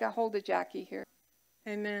 take a hold of Jackie here.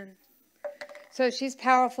 Amen. So she's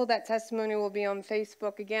powerful. That testimony will be on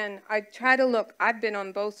Facebook. Again, I try to look. I've been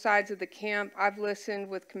on both sides of the camp. I've listened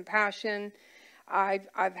with compassion.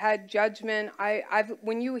 I've had judgment.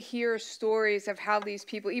 When you hear stories of how these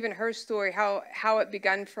people, even her story, how it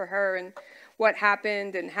begun for her and what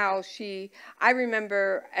happened and how I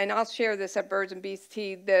remember, and I'll share this at Birds and Beasts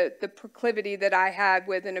Tea, the proclivity that I had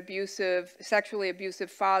with an sexually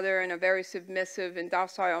abusive father and a very submissive and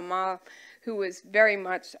docile mom who was very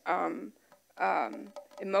much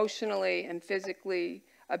emotionally and physically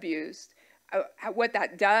abused. What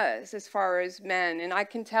that does as far as men. And I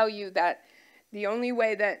can tell you that the only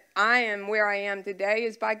way that I am where I am today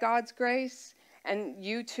is by God's grace, and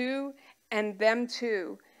you too, and them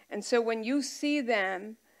too. And so when you see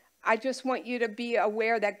them, I just want you to be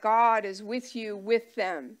aware that God is with you, with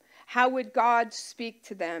them. How would God speak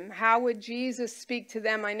to them? How would Jesus speak to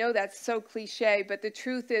them? I know that's so cliche, but the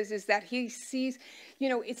truth is that he sees,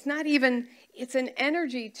 it's not even, it's an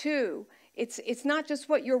energy too. It's not just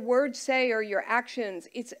what your words say or your actions.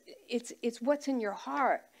 It's what's in your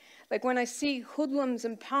heart. Like when I see hoodlums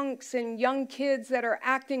and punks and young kids that are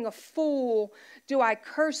acting a fool, do I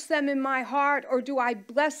curse them in my heart or do I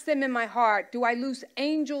bless them in my heart? Do I loose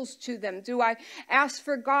angels to them? Do I ask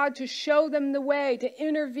for God to show them the way, to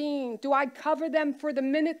intervene? Do I cover them for the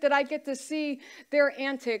minute that I get to see their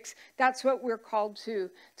antics? That's what we're called to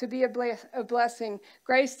be a blessing.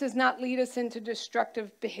 Grace does not lead us into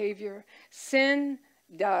destructive behavior. Sin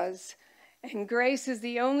does. And grace is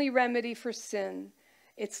the only remedy for sin.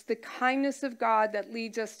 It's the kindness of God that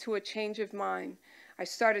leads us to a change of mind. I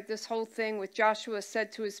started this whole thing with Joshua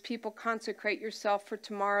said to his people, consecrate yourself for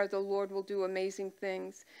tomorrow. The Lord will do amazing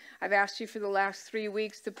things. I've asked you for the last 3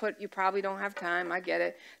 weeks to you probably don't have time, I get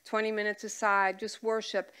it, 20 minutes aside, just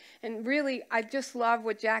worship. And really, I just love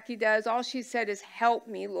what Jackie does. All she said is, help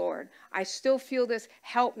me, Lord. I still feel this,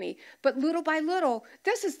 help me. But little by little,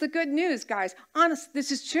 this is the good news, guys. Honest,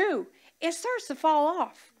 this is true. It starts to fall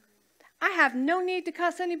off. I have no need to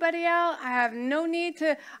cuss anybody out. I have no need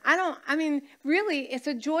to, really, it's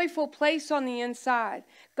a joyful place on the inside.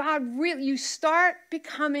 You start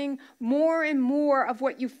becoming more and more of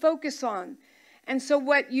what you focus on. And so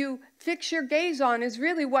what you fix your gaze on is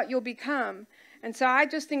really what you'll become. And so I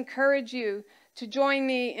just encourage you to join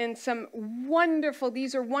me in some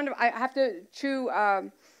these are wonderful, I have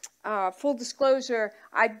to full disclosure,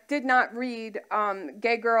 I did not read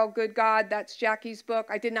Gay Girl, Good God. That's Jackie's book.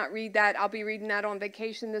 I did not read that. I'll be reading that on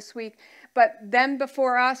vacation this week. But Them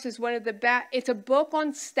Before Us is one of the best. It's a book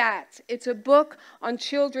on stats. It's a book on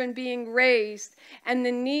children being raised and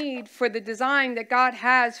the need for the design that God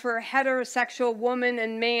has for a heterosexual woman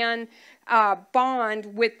and man bond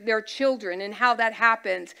with their children and how that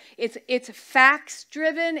happens. It's facts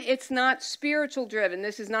driven. It's not spiritual driven.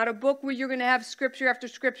 This is not a book where you're going to have scripture after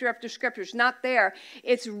scripture after scripture. It's not there.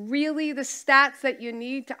 It's really the stats that you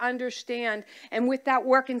need to understand, and with that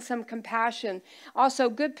work in some compassion. Also,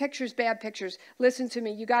 good pictures, bad pictures. Listen to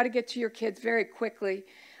me. You got to get to your kids very quickly.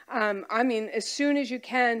 As soon as you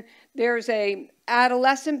can. There's a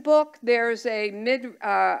adolescent book. There's a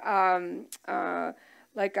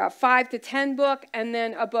like a 5 to 10 book, and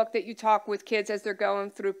then a book that you talk with kids as they're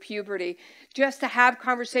going through puberty, just to have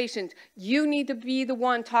conversations. You need to be the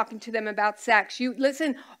one talking to them about sex. You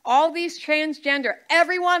listen, all these transgender,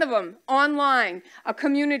 every one of them online, a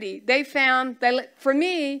community they found. For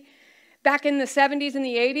me, back in the 70s and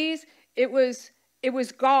the 80s, it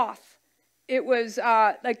was goth. It was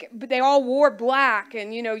like they all wore black,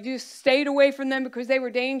 and you stayed away from them because they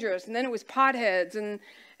were dangerous. And then it was potheads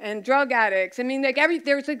and drug addicts. I mean,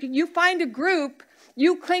 you find a group,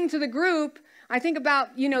 you cling to the group. I think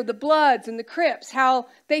about, the Bloods and the Crips, how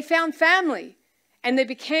they found family and they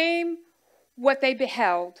became what they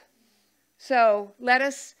beheld. So let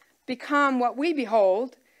us become what we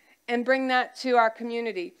behold and bring that to our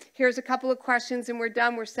community. Here's a couple of questions and we're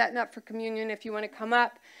done. We're setting up for communion if you want to come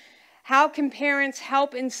up. How can parents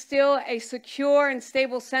help instill a secure and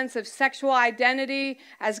stable sense of sexual identity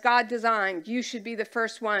as God designed? You should be the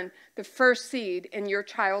first one, the first seed in your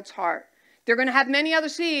child's heart. They're going to have many other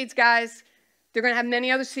seeds, guys. They're going to have many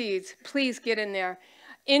other seeds. Please get in there.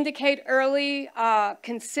 Indicate early,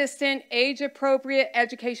 consistent, age-appropriate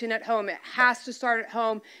education at home. It has to start at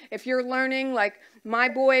home. If you're learning like my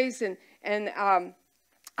boys and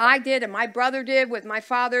I did and my brother did with my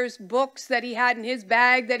father's books that he had in his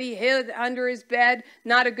bag that he hid under his bed,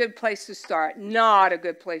 not a good place to start. Not a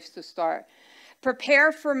good place to start.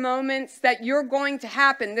 Prepare for moments that you're going to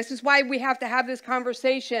happen. This is why we have to have this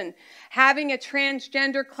conversation. Having a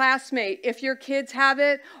transgender classmate, if your kids have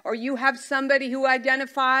it or you have somebody who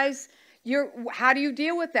identifies, how do you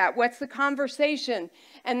deal with that? What's the conversation?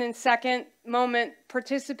 And then second moment,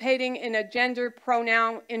 participating in a gender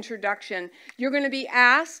pronoun introduction. You're going to be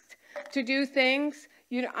asked to do things.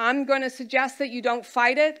 I'm going to suggest that you don't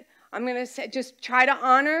fight it. I'm going to say just try to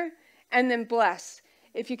honor and then bless.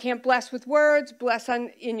 If you can't bless with words, bless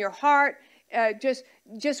in your heart.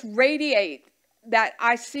 Just radiate that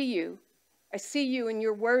I see you. I see you and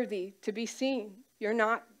you're worthy to be seen. You're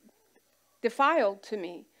not defiled to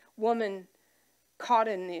me. Woman caught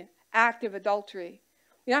in the act of adultery.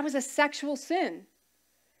 That was a sexual sin.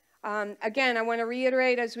 Again, I want to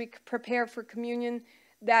reiterate as we prepare for communion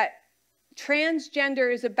that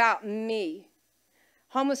transgender is about me.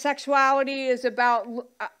 Homosexuality is about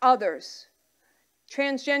others.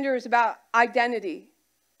 Transgender is about identity,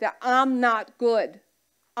 that I'm not good,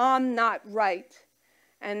 I'm not right.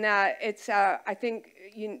 And it's, I think,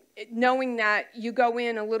 knowing that you go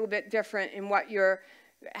in a little bit different in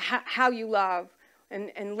how you love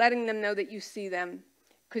and letting them know that you see them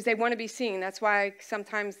because they want to be seen. That's why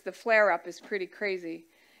sometimes the flare-up is pretty crazy.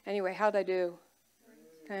 Anyway, how'd I do?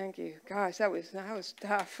 Thank you. Gosh, that was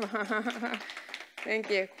tough. Thank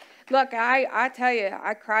you. Look, I tell you,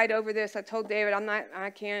 I cried over this. I told David, I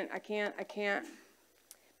can't.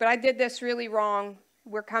 But I did this really wrong.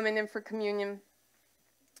 We're coming in for communion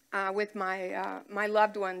with my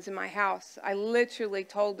loved ones in my house. I literally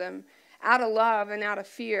told them, out of love and out of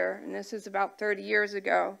fear, and this is about 30 years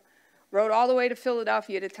ago, rode all the way to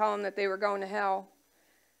Philadelphia to tell them that they were going to hell.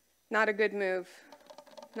 Not a good move.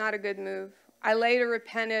 Not a good move. I later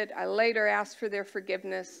repented. I later asked for their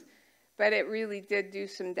forgiveness. But it really did do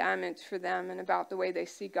some damage for them and about the way they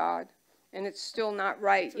see God. And it's still not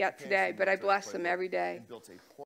right yet today, but I bless them every day.